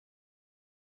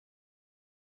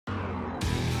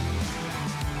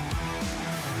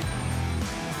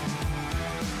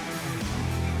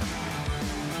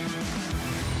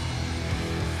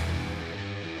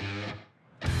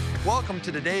welcome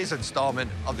to today's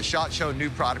installment of the SHOT Show new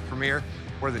product premiere,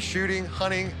 where the shooting,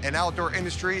 hunting, and outdoor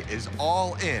industry is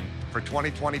all in for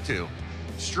 2022.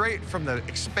 Straight from the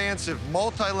expansive,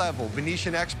 multi-level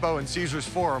Venetian Expo and Caesars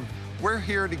Forum, we're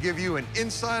here to give you an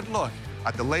inside look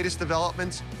at the latest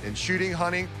developments in shooting,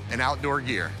 hunting, and outdoor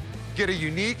gear. Get a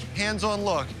unique, hands-on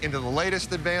look into the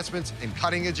latest advancements in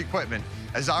cutting-edge equipment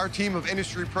as our team of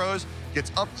industry pros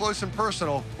gets up close and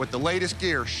personal with the latest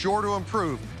gear sure to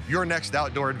improve your next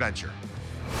outdoor adventure.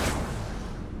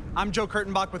 I'm Joe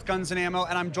Kurtenbach with Guns & Ammo,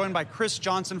 and I'm joined by Chris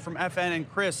Johnson from FN. And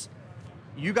Chris,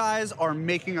 you guys are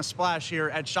making a splash here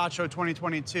at SHOT Show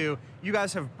 2022. You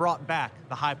guys have brought back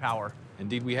the high power.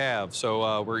 Indeed we have.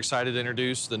 So we're excited to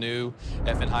introduce the new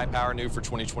FN High Power new for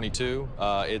 2022.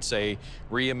 It's a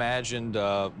reimagined,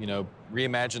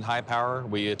 reimagined high power.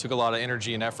 We took a lot of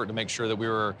energy and effort to make sure that we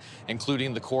were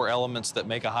including the core elements that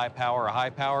make a high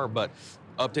power, but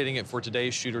updating it for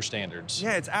today's shooter standards.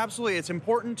 Yeah, it's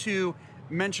important to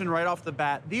mention right off the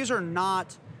bat, these are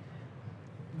not,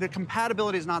 the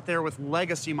compatibility is not there with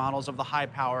legacy models of the high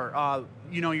power.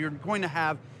 You're going to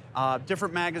have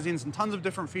different magazines and tons of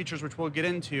different features, which we'll get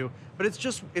into. But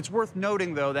it's worth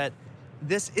noting, though, that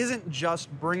this isn't just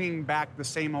bringing back the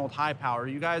same old high power.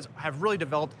 You guys have really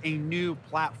developed a new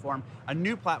platform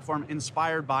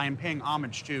inspired by and paying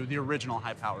homage to the original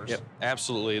high powers. Yep,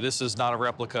 absolutely. This is not a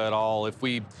replica at all.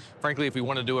 Frankly, if we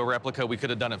want to do a replica, we could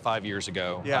have done it 5 years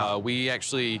ago. Yeah.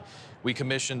 We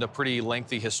commissioned a pretty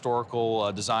lengthy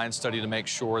historical design study to make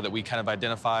sure that we kind of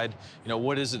identified,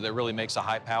 what is it that really makes a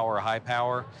high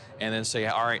power, and then say,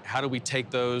 all right, how do we take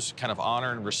those, kind of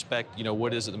honor and respect,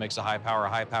 what is it that makes a high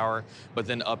power, but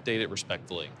then update it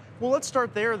respectfully. Well, let's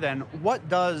start there then. What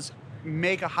does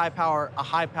make a high power,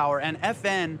 and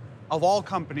FN, of all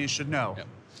companies, should know? Yep.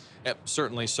 Yep,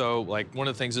 certainly. So, one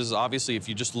of the things is, obviously, if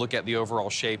you just look at the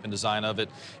overall shape and design of it,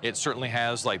 it certainly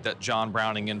has, that John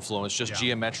Browning influence, just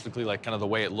geometrically, kind of the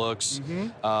way it looks.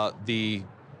 Mm-hmm.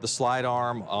 The slide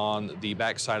arm on the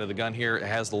back side of the gun here, it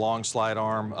has the long slide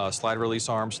arm, slide release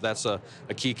arm, so that's a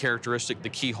key characteristic. The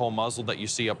keyhole muzzle that you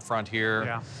see up front here.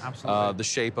 Yeah, absolutely. The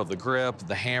shape of the grip,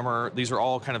 the hammer, these are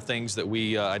all kind of things that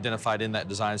we identified in that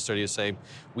design study to say,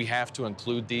 we have to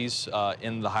include these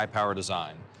in the high power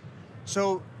design.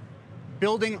 So,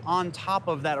 building on top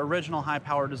of that original high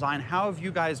power design, how have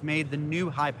you guys made the new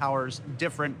high powers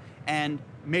different and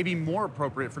maybe more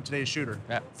appropriate for today's shooter?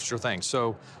 Yeah, sure thing.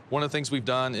 So one of the things we've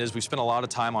done is we spent a lot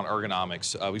of time on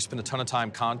ergonomics. We spent a ton of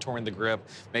time contouring the grip,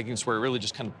 making it so where it really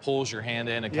just kind of pulls your hand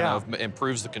in and kind of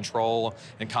improves the control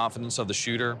and confidence of the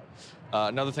shooter.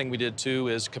 Another thing we did too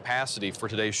is capacity for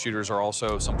today's shooters are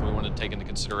also something we wanted to take into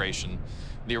consideration.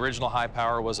 The original high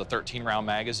power was a 13-round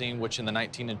magazine, which in the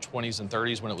 1920s and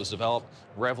 30s when it was developed,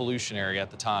 revolutionary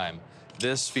at the time.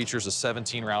 This features a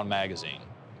 17-round magazine.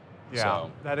 Yeah,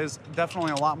 so that is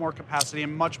definitely a lot more capacity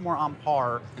and much more on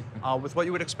par with what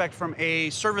you would expect from a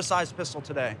service-sized pistol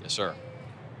today. Yes, sir.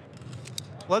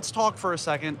 Let's talk for a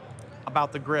second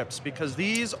about the grips, because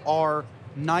these are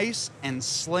nice and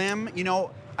slim.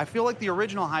 I feel like the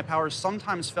original high powers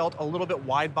sometimes felt a little bit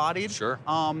wide-bodied. Sure.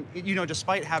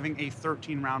 Despite having a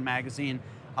 13-round magazine,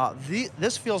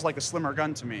 this feels like a slimmer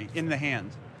gun to me in the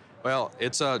hand. Well,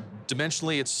 it's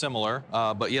dimensionally it's similar,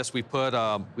 but yes, we put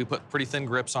pretty thin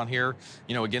grips on here.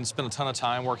 Again, spent a ton of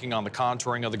time working on the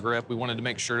contouring of the grip. We wanted to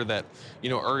make sure that,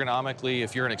 ergonomically,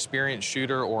 if you're an experienced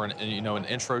shooter or an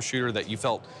intro shooter, that you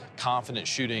felt confident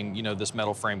shooting, this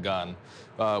metal frame gun.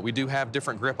 We do have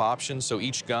different grip options, so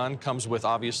each gun comes with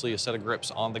obviously a set of grips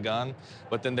on the gun,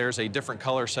 but then there's a different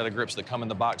color set of grips that come in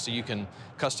the box, so you can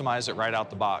customize it right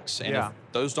out the box. And if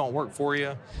those don't work for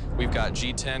you, we've got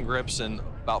G10 grips in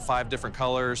about 5 different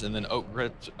colors, and then oak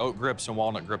grips and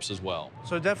walnut grips as well.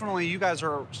 So definitely you guys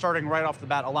are starting right off the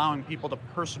bat, allowing people to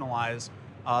personalize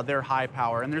their high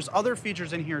power. And there's other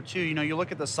features in here too. You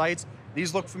look at the sights,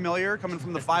 these look familiar, coming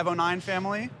from the 509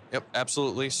 family. Yep,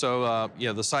 absolutely. So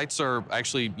the sights are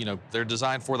actually, they're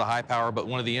designed for the high power, but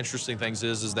one of the interesting things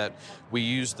is that we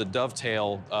use the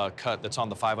dovetail cut that's on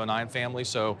the 509 family.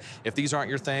 So if these aren't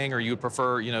your thing, or you would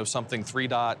prefer, something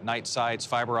 3-dot, night sights,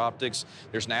 fiber optics,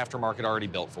 there's an aftermarket already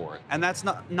built for it. And that's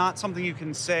not something you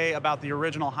can say about the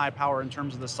original high power in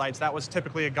terms of the sights. That was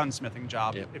typically a gunsmithing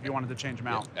job if you wanted to change them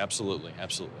out. Yep, absolutely,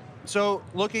 absolutely. So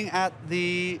looking at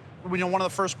one of the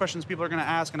first questions people are going to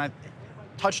ask, and I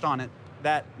touched on it,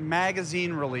 that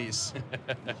magazine release.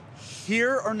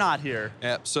 Here or not here?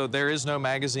 Yeah, so there is no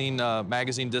magazine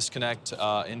disconnect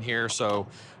in here. So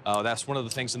that's one of the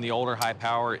things in the older high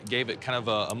power. It gave it kind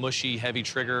of a mushy, heavy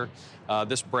trigger.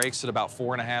 This breaks at about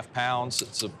 4.5 pounds.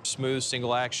 It's a smooth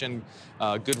single action,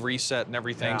 good reset and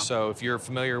everything. Yeah. So if you're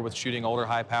familiar with shooting older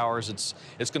high powers,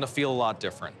 it's going to feel a lot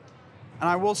different. And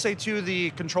I will say too,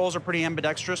 the controls are pretty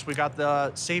ambidextrous. We got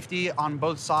the safety on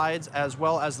both sides as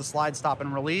well as the slide, stop,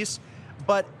 and release.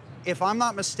 But if I'm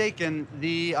not mistaken,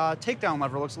 the takedown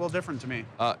lever looks a little different to me.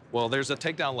 Well, there's a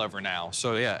takedown lever now.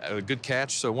 So yeah, a good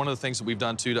catch. So one of the things that we've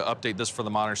done too to update this for the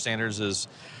modern standards is,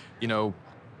 you know,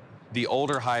 the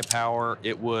older high power,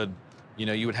 it would, you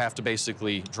know, you would have to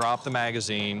basically drop the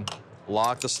magazine,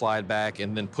 lock the slide back,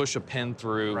 and then push a pin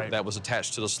through that was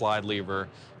attached to the slide lever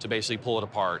to basically pull it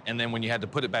apart. And then when you had to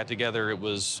put it back together, it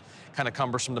was kind of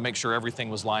cumbersome to make sure everything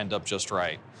was lined up just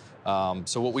right.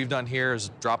 So what we've done here is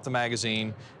drop the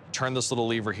magazine, turn this little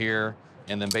lever here,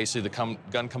 and then basically the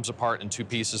gun comes apart in 2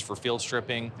 pieces for field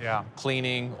stripping,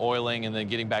 cleaning, oiling, and then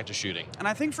getting back to shooting. And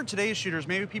I think for today's shooters,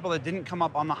 maybe people that didn't come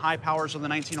up on the high powers of the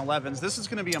 1911s, this is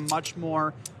going to be a much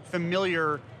more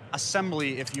familiar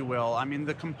assembly, if you will. I mean,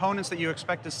 the components that you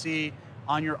expect to see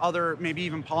on your other, maybe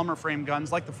even polymer frame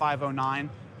guns like the 509,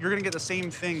 you're going to get the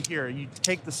same thing here. You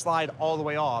take the slide all the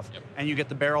way off, and you get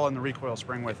the barrel and the recoil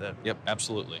spring with it. Yep,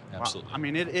 absolutely, absolutely. Wow. I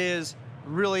mean, it is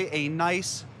really a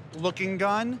nice looking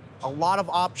gun, a lot of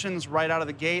options right out of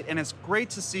the gate, and it's great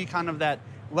to see kind of that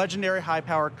legendary high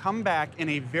power come back in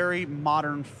a very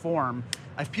modern form.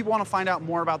 If people want to find out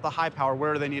more about the high power,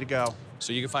 where do they need to go?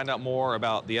 So you can find out more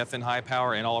about the FN High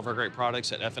Power and all of our great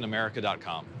products at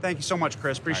fnamerica.com. Thank you so much,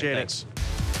 Chris. Appreciate it. Thanks.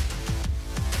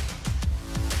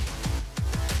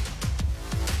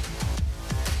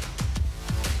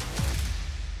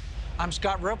 I'm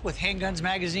Scott Rope with Handguns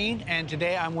Magazine, and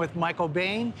today I'm with Michael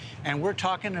Bain, and we're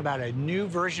talking about a new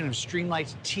version of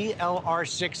Streamlight's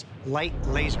TLR6 Light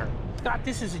Laser. Scott,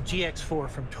 this is a GX4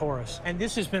 from Taurus, and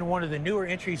this has been one of the newer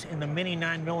entries in the mini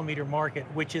 9mm market,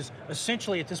 which is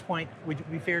essentially, at this point, would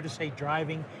it be fair to say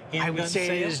driving handgun I would say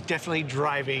sales? it is definitely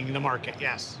driving the market,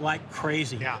 yes. Like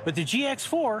crazy. Yeah. But the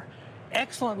GX4,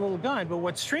 excellent little gun, but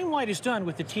what Streamlight has done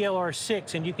with the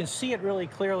TLR6, and you can see it really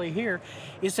clearly here,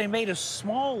 is they made a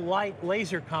small light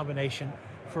laser combination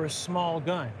for a small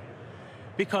gun.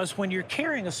 Because when you're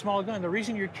carrying a small gun, the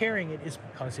reason you're carrying it is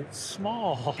because it's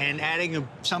small. And adding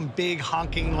some big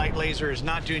honking light laser is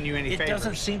not doing you any favors. It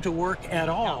doesn't seem to work at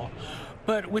all. No.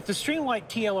 But with the Streamlight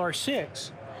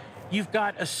TLR6, you've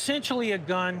got essentially a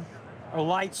gun, a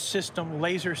light system,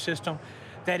 laser system,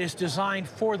 that is designed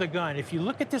for the gun. If you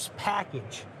look at this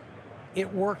package,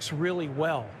 it works really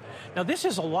well. Now, this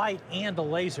is a light and a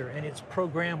laser, and it's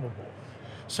programmable.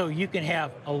 So you can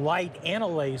have a light and a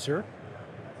laser,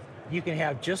 you can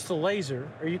have just the laser,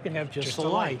 or you can have just the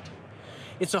light.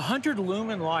 It's a 100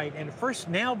 lumen light, and at first,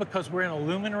 now because we're in a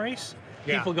lumen race,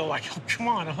 people go like, oh, come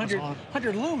on,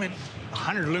 100 lumen.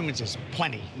 100 lumens is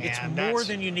plenty. It's more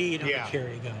than you need on a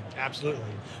carry gun. Absolutely.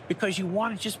 Because you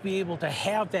want to just be able to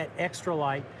have that extra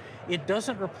light. It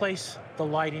doesn't replace the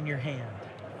light in your hand.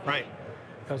 Right.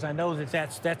 Because I know that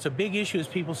that's a big issue, is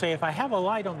people say, if I have a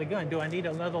light on the gun, do I need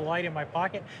another light in my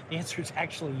pocket? The answer is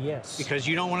actually yes. Because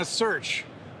you don't want to search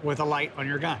with a light on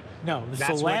your gun. No,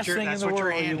 that's the last thing in the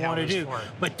world you want to do.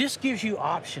 But this gives you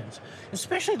options,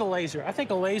 especially the laser. I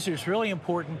think a laser is really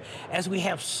important as we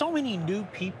have so many new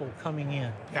people coming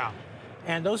in. Yeah.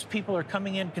 And those people are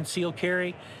coming in concealed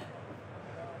carry.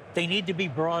 They need to be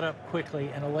brought up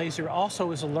quickly, and a laser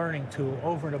also is a learning tool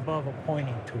over and above a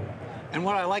pointing tool. And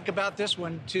what I like about this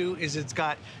one too is it's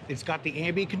got the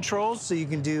ambi controls, so you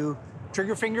can do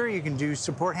trigger finger, you can do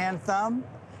support hand thumb,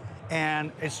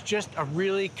 and it's just a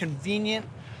really convenient,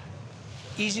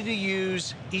 easy to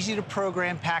use, easy to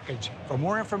program package. For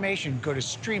more information, go to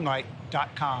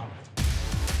streamlight.com.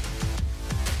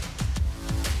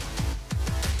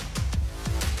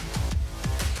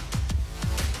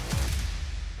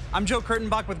 I'm Joe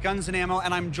Kurtenbach with Guns and Ammo,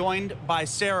 and I'm joined by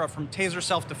Sarah from Taser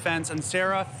Self-Defense. And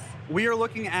Sarah, we are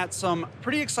looking at some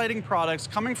pretty exciting products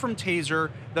coming from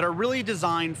Taser that are really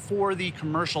designed for the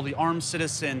commercial, the armed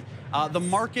citizen. The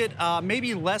market may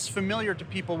be less familiar to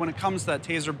people when it comes to that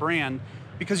Taser brand,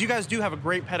 because you guys do have a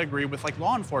great pedigree with like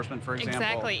law enforcement, for example.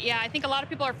 Exactly, yeah. I think a lot of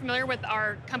people are familiar with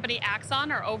our company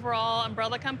Axon, our overall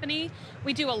umbrella company.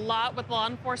 We do a lot with law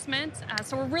enforcement.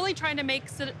 So we're really trying to make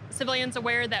civilians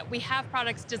aware that we have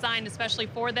products designed especially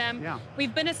for them. Yeah.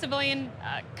 We've been a civilian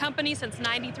company since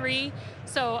 '93.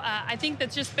 So I think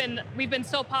that's just we've been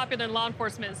so popular in law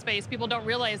enforcement space, people don't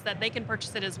realize that they can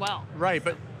purchase it as well. Right,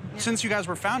 but since you guys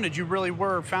were founded, you really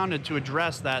were founded to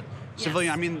address that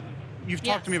civilian. I mean, you've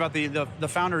talked to me about the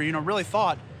founder, you know, really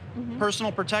thought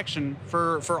personal protection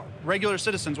for regular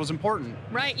citizens was important.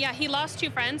 Right, yeah, he lost 2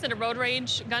 friends in a road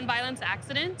rage gun violence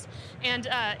accident, and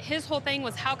his whole thing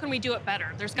was, how can we do it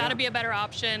better? There's got to be a better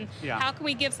option. How can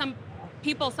we give some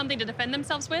people something to defend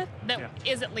themselves with that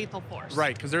isn't lethal force?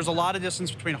 Right, because there's a lot of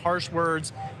distance between harsh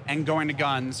words and going to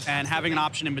guns, and having an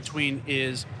option in between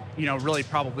is really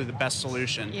probably the best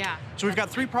solution. Yeah. So we've got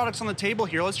 3 products on the table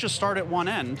here. Let's just start at one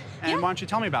end. And why don't you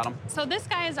tell me about them? So this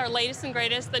guy is our latest and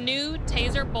greatest, the new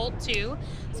Taser Bolt 2.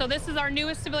 So this is our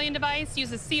newest civilian device,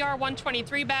 uses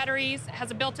CR123 batteries,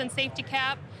 has a built-in safety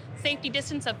cap, safety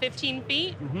distance of 15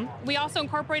 feet. We also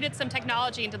incorporated some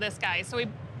technology into this guy. So we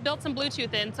built some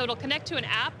Bluetooth in, so it'll connect to an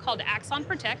app called Axon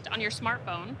Protect on your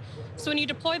smartphone. So when you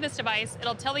deploy this device,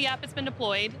 it'll tell the app it's been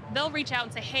deployed. They'll reach out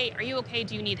and say, hey, are you okay?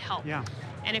 Do you need help? Yeah.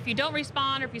 And if you don't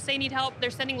respond or if you say need help,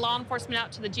 they're sending law enforcement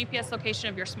out to the GPS location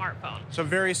of your smartphone. So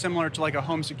very similar to like a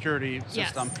home security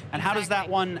system. Yes, and how does that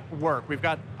one work? We've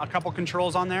got a couple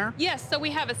controls on there. Yes, so we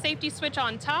have a safety switch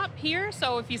on top here.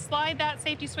 So if you slide that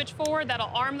safety switch forward, that'll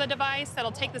arm the device,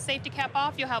 that'll take the safety cap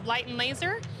off. You'll have light and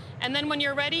laser. And then when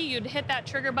you're ready, you'd hit that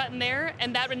trigger button there,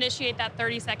 and that would initiate that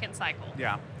 30-second cycle.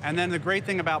 Yeah, and then the great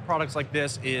thing about products like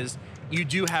this is you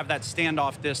do have that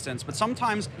standoff distance, but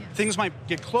sometimes things might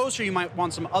get closer. You might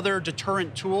want some other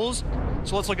deterrent tools.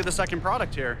 So let's look at the second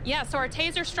product here. Yeah, so our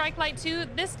Taser Strike Light 2,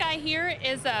 this guy here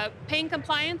is a pain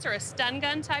compliance or a stun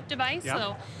gun type device,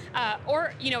 so,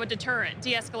 or a deterrent,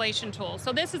 de-escalation tool.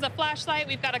 So this is a flashlight.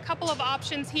 We've got a couple of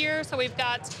options here. So we've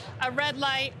got a red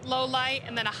light, low light,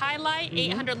 and then a high light,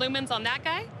 800 lumens on that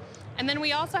guy. And then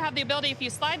we also have the ability, if you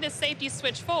slide this safety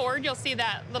switch forward, you'll see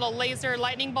that little laser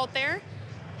lightning bolt there.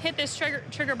 Hit this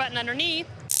trigger button underneath,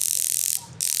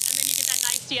 and then you get that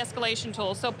nice de-escalation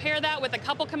tool. So pair that with a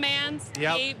couple commands.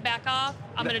 Hey, back off.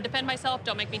 I'm going to defend myself.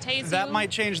 Don't make me tase you. That might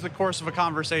change the course of a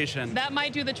conversation. That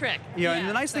might do the trick. Yeah, and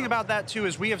the nice thing about that too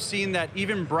is we have seen that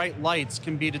even bright lights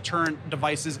can be deterrent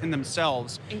devices in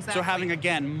themselves. Exactly. So having,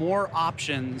 again, more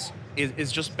options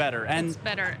is just better. And it's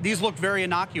better. These look very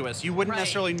innocuous. You wouldn't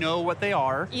necessarily know what they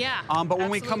are. Yeah, but when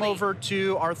we come over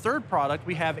to our third product,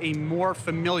 we have a more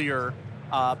familiar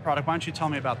product. Why don't you tell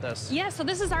me about this? Yeah, so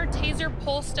this is our Taser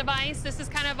Pulse device. This is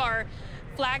kind of our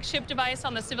flagship device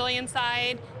on the civilian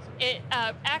side. It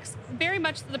acts very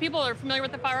much, the people that are familiar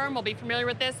with the firearm will be familiar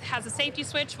with this. It has a safety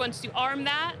switch. Once you arm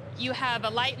that, you have a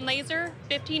light and laser,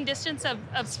 15 distance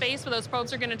of space where those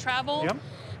probes are going to travel. Yep.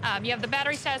 You have the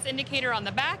battery status indicator on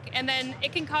the back, and then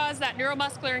it can cause that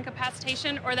neuromuscular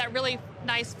incapacitation or that really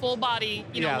nice full body,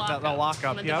 lockup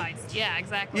on the device. Yeah,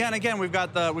 exactly. Yeah, and again, we've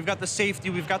got the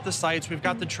safety, we've got the sights, we've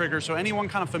got the trigger. So anyone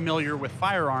kind of familiar with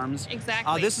firearms,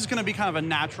 this is going to be kind of a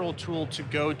natural tool to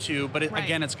go to. But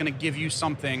again, it's going to give you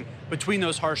something between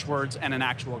those harsh words and an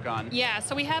actual gun. Yeah.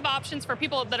 So we have options for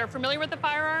people that are familiar with the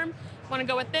firearm. Want to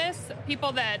go with this?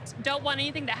 People that don't want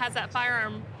anything that has that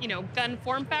firearm, gun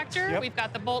form factor. We've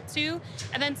got the Bolt 2.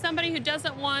 And then somebody who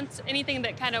doesn't want anything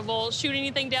that kind of will shoot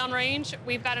anything downrange,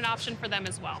 we've got an option for them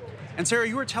as well. And Sarah,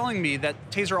 you were telling me that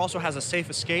Taser also has a safe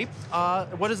escape.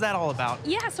 What is that all about?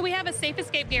 Yeah, so we have a safe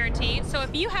escape guarantee. So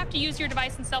if you have to use your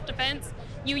device in self-defense,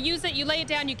 you use it, you lay it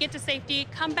down, you get to safety,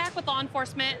 come back with law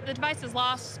enforcement, the device is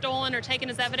lost, stolen, or taken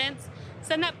as evidence,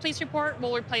 send that police report,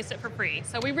 we'll replace it for free.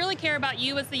 So we really care about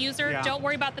you as the user. Don't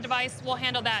worry about the device, we'll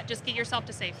handle that. Just get yourself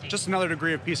to safety. Just another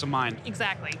degree of peace of mind.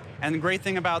 Exactly. And the great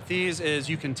thing about these is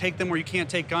you can take them where you can't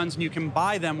take guns, and you can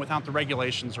buy them without the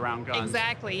regulations around guns.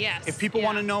 Exactly, yes. If people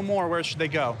want to know more, where should they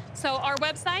go? So our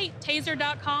website,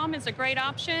 taser.com, is a great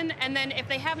option. And then if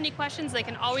they have any questions, they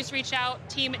can always reach out,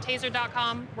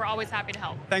 team@taser.com. We're always happy to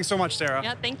help. Thanks so much, Sarah.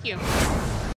 Yeah, thank you.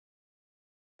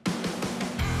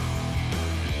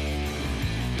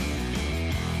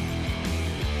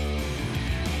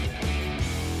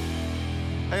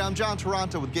 Hey, I'm John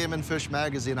Taranto with Game & Fish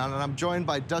Magazine, and I'm joined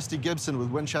by Dusty Gibson with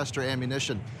Winchester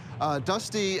Ammunition.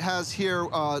 Dusty has here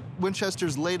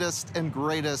Winchester's latest and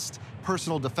greatest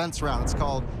personal defense round. It's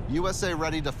called USA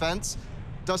Ready Defense.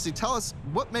 Dusty, tell us,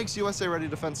 what makes USA Ready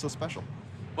Defense so special?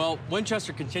 Well,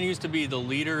 Winchester continues to be the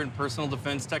leader in personal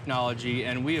defense technology,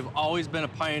 and we have always been a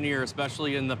pioneer,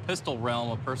 especially in the pistol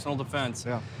realm of personal defense.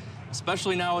 Yeah.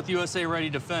 Especially now with USA Ready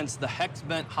Defense, the hex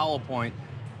vent hollow point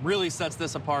really sets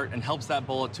this apart and helps that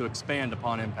bullet to expand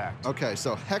upon impact. Okay,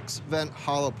 so hex vent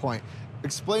hollow point.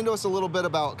 Explain to us a little bit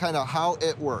about kind of how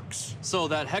it works. So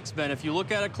that hex vent, if you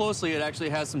look at it closely, it actually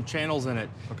has some channels in it.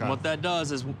 Okay. And what that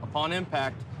does is, upon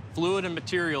impact, fluid and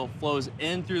material flows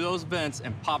in through those vents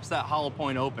and pops that hollow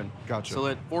point open. Gotcha. So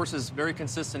it forces very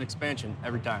consistent expansion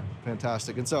every time.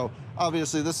 Fantastic. And so,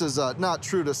 obviously, this is not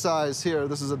true to size here.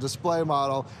 This is a display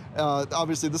model.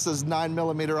 Obviously, this is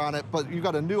 9mm on it, but you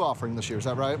got a new offering this year, is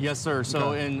that right? Yes, sir.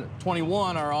 So in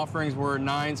 21, our offerings were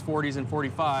 9s, 40s, and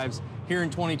 45s. Here in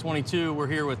 2022, we're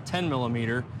here with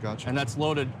 10mm. Gotcha. And that's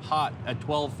loaded hot at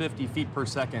 1250 feet per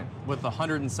second with a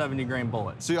 170 grain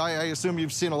bullet. So I assume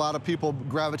you've seen a lot of people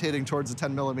gravitating towards the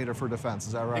 10mm for defense,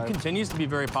 is that right? It continues to be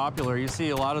very popular. You see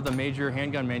a lot of the major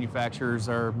handgun manufacturers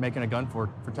are making a gun for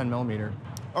 10mm.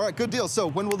 All right, good deal. So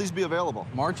when will these be available?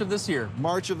 March of this year.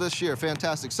 March of this year,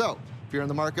 fantastic. So if you're in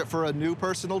the market for a new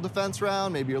personal defense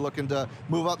round, maybe you're looking to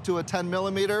move up to a 10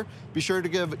 millimeter, be sure to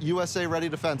give USA Ready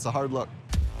Defense a hard look.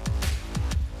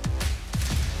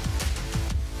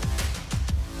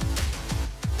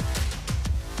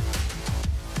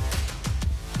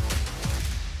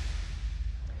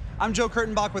 I'm Joe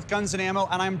Kurtenbach with Guns and Ammo,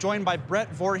 and I'm joined by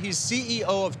Brett Voorhees, CEO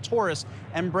of Taurus.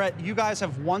 And Brett, you guys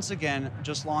have once again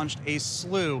just launched a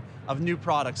slew of new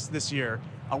products this year.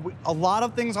 A lot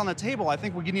of things on the table. I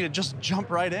think we need to just jump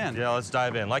right in. Yeah, let's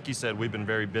dive in. Like you said, we've been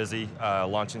very busy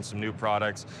launching some new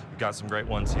products. We've got some great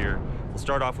ones here. We'll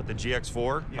start off with the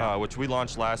GX4, which we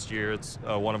launched last year. It's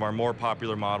one of our more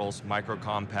popular models, micro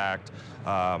compact,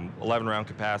 11 round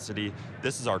capacity.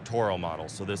 This is our Toro model,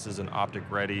 so this is an optic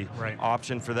ready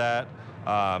option for that.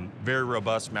 Very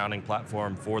robust mounting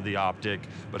platform for the optic,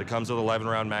 but it comes with 11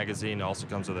 round magazine. It also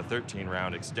comes with a 13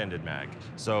 round extended mag.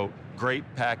 So great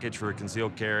package for a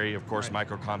concealed carry. Of course,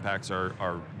 micro compacts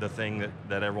are the thing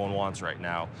that everyone wants right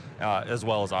now, as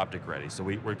well as optic ready. So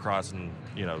we're crossing,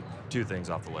 two things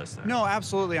off the list there. No,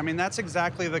 absolutely. I mean, that's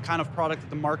exactly the kind of product that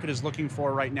the market is looking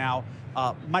for right now.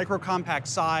 Micro compact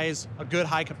size, a good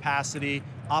high capacity,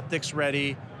 optics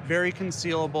ready, very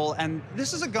concealable, and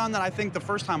this is a gun that I think the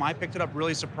first time I picked it up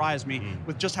really surprised me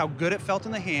with just how good it felt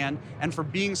in the hand, and for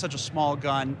being such a small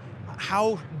gun,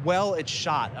 how well it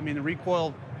shot. I mean, the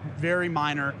recoil, very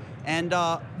minor. And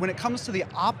when it comes to the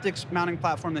optics mounting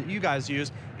platform that you guys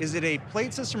use, is it a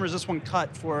plate system or is this one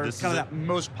cut for kind of that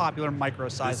most popular micro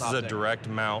size optic? This is a direct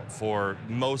mount for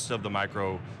most of the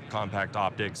micro compact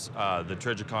optics. The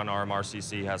Trijicon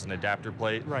RMRCC has an adapter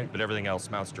plate, but everything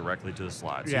else mounts directly to the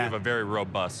slide. So you have a very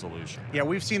robust solution. Yeah,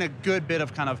 we've seen a good bit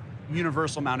of kind of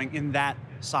universal mounting in that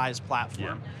size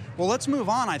platform. Yeah. Well, let's move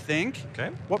on, I think.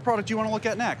 Okay. What product do you want to look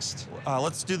at next?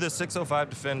 Let's do the 605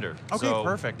 Defender. Okay, so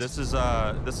perfect. This is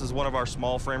one of our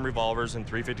small frame revolvers in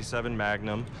 .357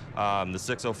 Magnum. The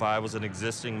 605 was an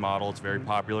existing model. It's very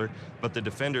popular, but the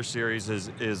Defender series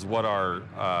is what our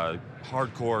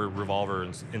hardcore revolver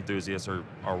enthusiasts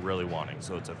are really wanting.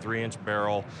 So it's a 3-inch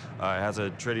barrel. It has a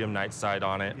tritium night sight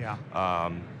on it.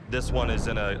 Yeah. This one is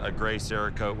in a gray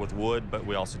Cerakote with wood, but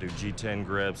we also do G10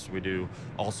 grips. We do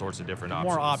all sorts of different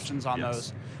options. More options on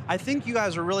those. I think you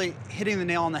guys are really hitting the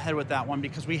nail on the head with that one,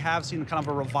 because we have seen kind of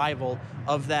a revival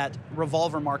of that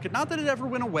revolver market. Not that it ever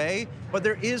went away, but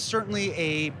there is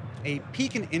certainly a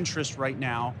peak in interest right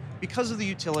now because of the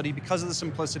utility, because of the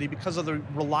simplicity, because of the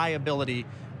reliability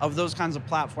of those kinds of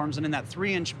platforms. And in that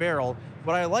 3-inch barrel,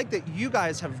 what I like that you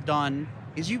guys have done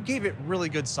is you gave it really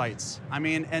good sights. I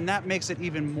mean, and that makes it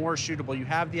even more shootable. You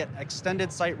have the extended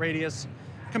sight radius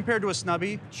compared to a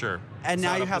snubby. Sure. And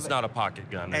now you have... It's not a pocket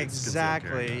gun.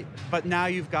 Exactly. But now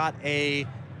you've got a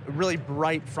really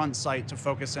bright front sight to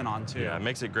focus in on, too. Yeah, it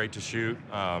makes it great to shoot.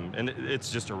 And it's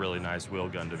just a really nice wheel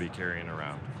gun to be carrying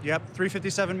around. Yep,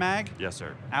 357 mag? Yes,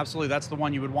 sir. Absolutely, that's the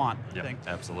one you would want, I Yeah, think.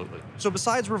 absolutely. So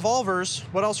besides revolvers,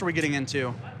 what else are we getting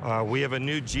into? We have a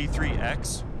new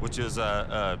G3X, which is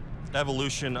a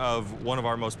evolution of one of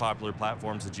our most popular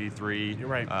platforms, the G3. You're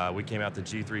right. We came out the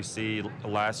G3C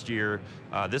last year.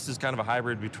 This is kind of a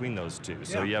hybrid between those two.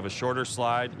 So you have a shorter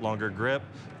slide, longer grip,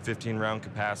 15 round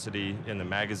capacity in the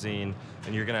magazine,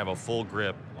 and you're gonna have a full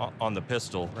grip on the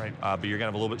pistol, but you're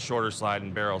gonna have a little bit shorter slide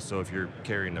and barrel, so if you're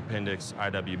carrying an appendix,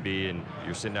 IWB, and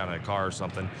you're sitting down in a car or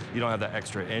something, you don't have that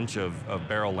extra inch of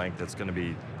barrel length that's gonna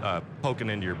be poking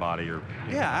into your body.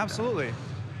 Yeah, absolutely.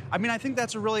 I mean, I think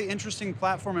that's a really interesting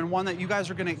platform, and one that you guys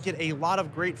are going to get a lot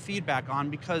of great feedback on,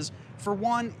 because for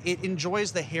one, it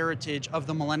enjoys the heritage of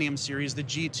the Millennium series, the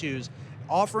G2s,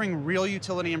 offering real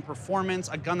utility and performance,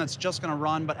 a gun that's just going to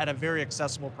run, but at a very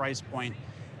accessible price point.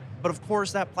 But of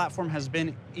course, that platform has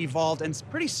been evolved, and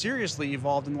pretty seriously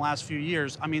evolved in the last few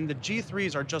years. I mean, the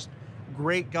G3s are just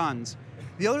great guns.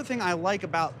 The other thing I like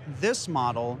about this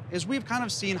model is we've kind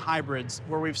of seen hybrids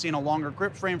where we've seen a longer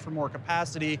grip frame for more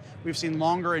capacity. We've seen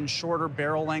longer and shorter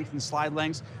barrel length and slide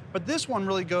lengths. But this one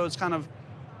really goes kind of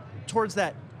towards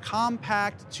that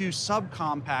compact to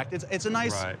subcompact. It's a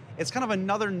nice, it's kind of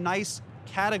another nice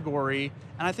category.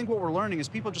 And I think what we're learning is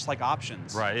people just like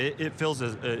options. Right, it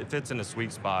fits in a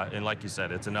sweet spot. And like you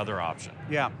said, it's another option.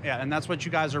 Yeah, and that's what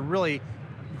you guys are really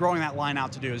growing that line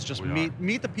out to do, is just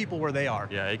meet the people where they are.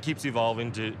 Yeah, it keeps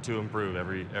evolving to improve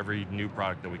every new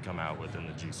product that we come out with in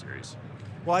the G series.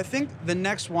 Well, I think the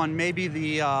next one may be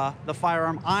the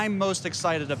firearm I'm most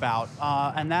excited about,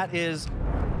 and that is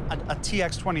a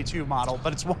TX22 model,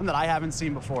 but it's one that I haven't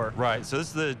seen before. Right, so this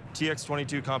is the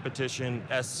TX22 competition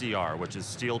SCR, which is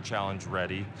Steel Challenge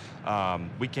Ready.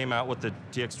 We came out with the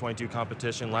TX22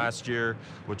 competition last year,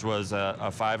 which was a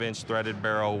 5-inch threaded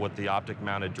barrel with the optic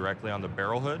mounted directly on the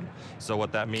barrel hood. So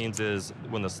what that means is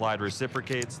when the slide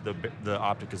reciprocates, the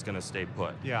optic is going to stay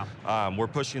put. Yeah. We're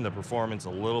pushing the performance a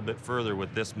little bit further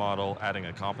with this model, adding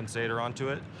a compensator onto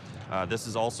it. This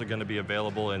is also going to be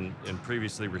available in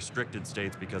previously restricted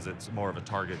states because it's more of a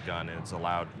target gun and it's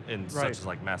allowed in such as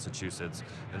like Massachusetts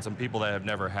and some people that have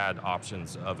never had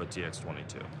options of a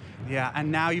TX22. Yeah,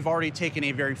 and now you've already taken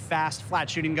a very fast flat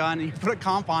shooting gun and you put a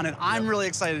comp on it. I'm really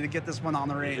excited to get this one on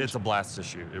the range. It's a blast to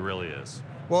shoot, it really is.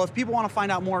 Well, if people want to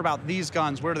find out more about these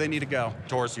guns, where do they need to go?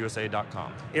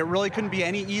 TaurusUSA.com. It really couldn't be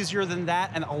any easier than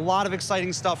that, and a lot of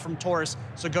exciting stuff from Taurus,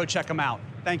 so go check them out.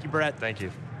 Thank you, Brett. Thank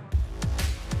you.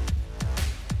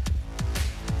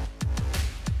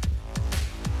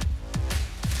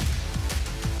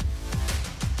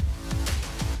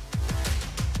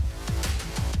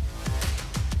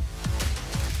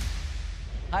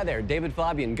 Hi there, David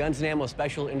Fabian, Guns and Ammo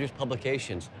Special Interest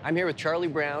Publications. I'm here with Charlie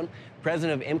Brown,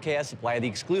 president of MKS Supply, the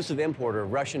exclusive importer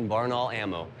of Russian Barnaul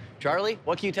ammo. Charlie,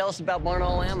 what can you tell us about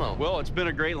Barnaul ammo? Well, it's been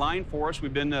a great line for us.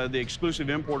 We've been the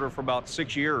exclusive importer for about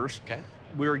 6 years. Okay.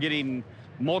 We were getting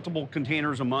multiple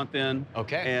containers a month in.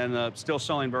 Okay. And still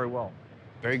selling very well.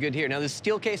 Very good here. Now, this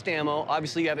steel-cased ammo,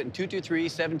 obviously you have it in 223,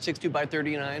 7.62 by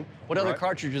 39. What other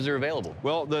cartridges are available?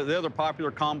 Well, the other popular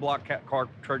com block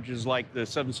cartridges like the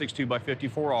 7.62 by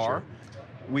 54R. Sure.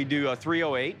 We do a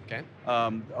 308,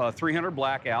 okay. 300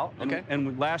 blackout, okay.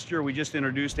 And last year we just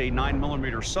introduced a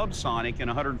 9mm subsonic in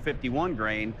 151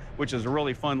 grain, which is a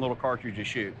really fun little cartridge to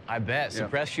shoot. I bet.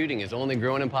 Suppressed shooting is only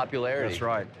growing in popularity. That's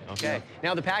right. Okay. Yeah.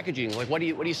 Now the packaging, like what do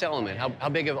you sell them in? How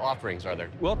big of offerings are there?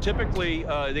 Well, typically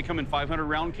they come in 500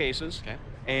 round cases. Okay.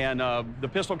 And the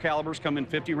pistol calibers come in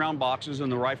 50 round boxes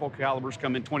and the rifle calibers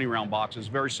come in 20 round boxes,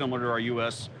 very similar to our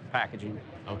US packaging.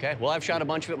 Okay, well, I've shot a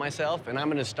bunch of it myself, and I'm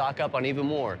going to stock up on even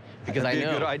more because I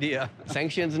know a good idea.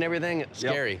 Sanctions and everything,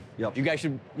 scary. Yep. You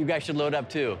guys should load up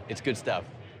too. It's good stuff.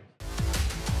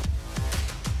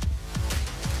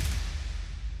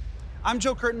 I'm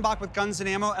Joe Kurtenbach with Guns and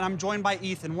Ammo, and I'm joined by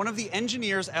Ethan, one of the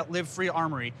engineers at Live Free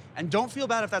Armory. And don't feel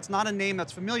bad if that's not a name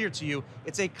that's familiar to you.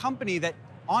 It's a company that,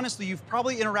 honestly, you've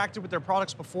probably interacted with their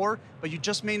products before, but you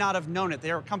just may not have known it.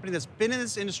 They're a company that's been in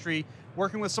this industry,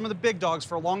 working with some of the big dogs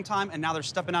for a long time, and now they're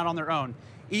stepping out on their own.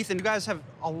 Ethan, you guys have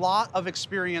a lot of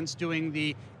experience doing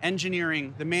the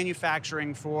engineering, the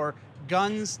manufacturing for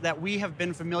guns that we have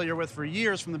been familiar with for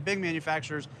years from the big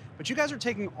manufacturers, but you guys are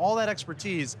taking all that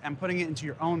expertise and putting it into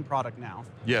your own product now.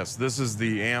 Yes, this is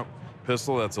the AMP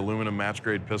pistol. That's aluminum match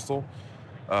grade pistol.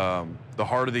 The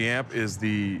heart of the AMP is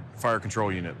the fire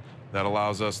control unit. That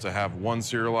allows us to have one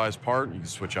serialized part. You can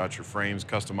switch out your frames,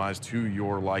 customized to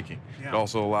your liking. Yeah. It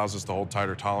also allows us to hold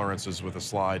tighter tolerances with a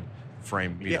slide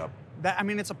frame meet up. I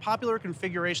mean, it's a popular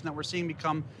configuration that we're seeing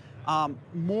become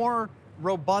more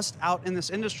robust out in this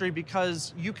industry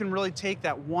because you can really take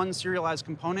that one serialized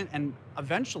component and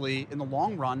eventually, in the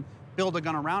long run, build a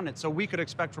gun around it. So we could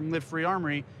expect from Live Free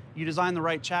Armory, you design the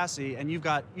right chassis and you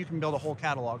can build a whole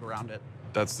catalog around it.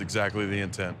 That's exactly the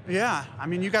intent. Yeah, I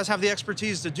mean, you guys have the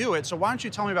expertise to do it, so why don't you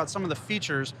tell me about some of the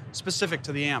features specific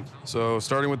to the AMP? So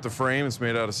starting with the frame, it's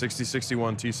made out of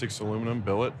 6061 T6 aluminum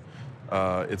billet.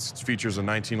 It features a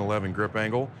 1911 grip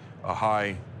angle, a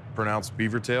high pronounced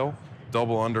beaver tail,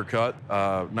 double undercut,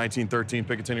 1913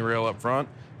 Picatinny rail up front,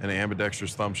 and an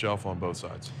ambidextrous thumb shelf on both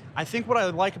sides. I think what I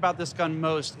like about this gun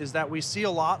most is that we see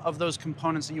a lot of those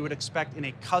components that you would expect in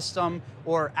a custom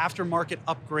or aftermarket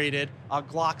upgraded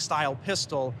Glock-style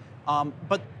pistol,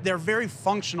 but they're very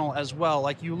functional as well.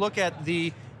 Like you look at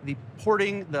the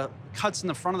porting, the cuts in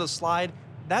the front of the slide,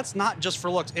 that's not just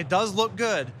for looks. It does look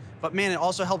good, but man, it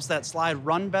also helps that slide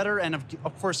run better, and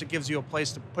of course it gives you a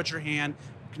place to put your hand,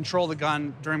 control the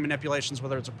gun during manipulations,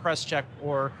 whether it's a press check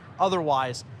or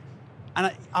otherwise. And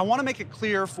I want to make it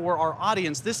clear for our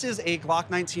audience, this is a Glock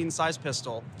 19 size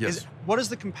pistol. Yes. What is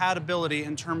the compatibility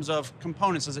in terms of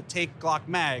components? Does it take Glock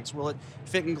mags? Will it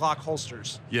fit in Glock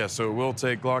holsters? Yeah, so it will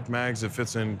take Glock mags. It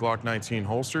fits in Glock 19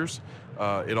 holsters.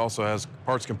 It also has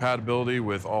parts compatibility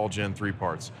with all Gen 3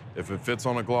 parts. If it fits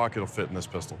on a Glock, it'll fit in this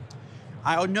pistol.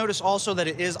 I would notice also that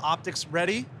it is optics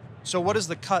ready. So what is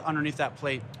the cut underneath that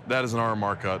plate? That is an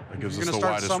RMR cut. It gives us the widest range. You're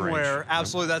going to start somewhere.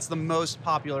 Absolutely, that's the most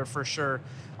popular for sure.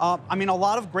 I mean, a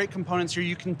lot of great components here.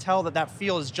 You can tell that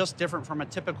feel is just different from a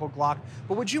typical Glock.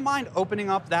 But would you mind opening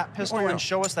up that pistol and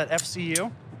show us that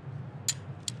FCU?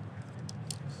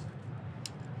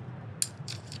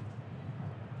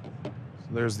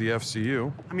 there's the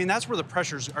FCU. I mean, that's where the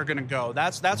pressures are going to go.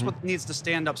 That's what needs to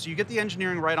stand up. So you get the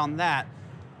engineering right on that.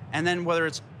 And then whether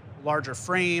it's larger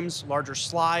frames, larger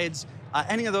slides,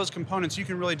 any of those components, you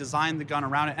can really design the gun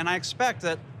around it. And I expect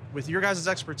that with your guys'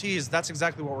 expertise, that's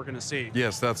exactly what we're going to see.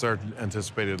 Yes, that's our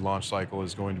anticipated launch cycle,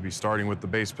 is going to be starting with the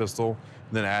base pistol,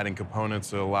 then adding components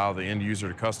to allow the end user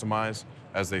to customize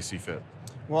as they see fit.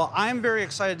 Well, I'm very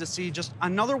excited to see just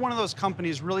another one of those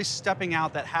companies really stepping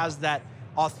out that has that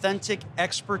authentic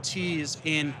expertise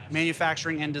in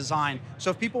manufacturing and design. So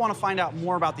if people want to find out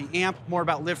more about the AMP, more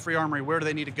about Live Free Armory, where do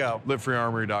they need to go?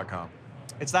 LiveFreeArmory.com.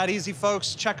 It's that easy,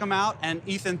 folks. Check them out. And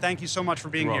Ethan, thank you so much for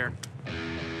being here.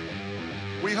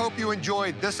 We hope you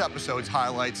enjoyed this episode's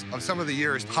highlights of some of the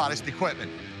year's hottest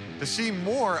equipment. To see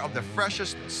more of the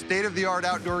freshest state-of-the-art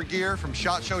outdoor gear from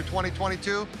SHOT Show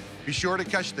 2022, be sure to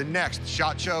catch the next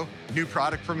SHOT Show new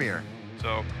product premiere.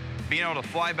 So being able to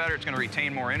fly better, it's going to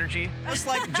retain more energy. Just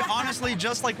like, honestly,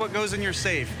 just like what goes in your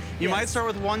safe. You might start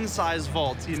with one size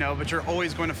vault, you know, but you're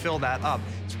always going to fill that up.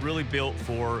 It's really built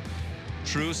for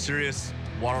true, serious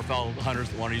waterfowl hunters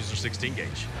that want to use their 16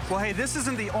 gauge. Well, hey, this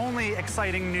isn't the only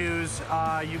exciting news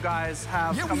you guys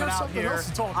have coming out here.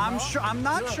 I'm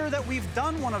not sure that we've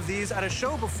done one of these at a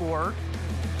show before.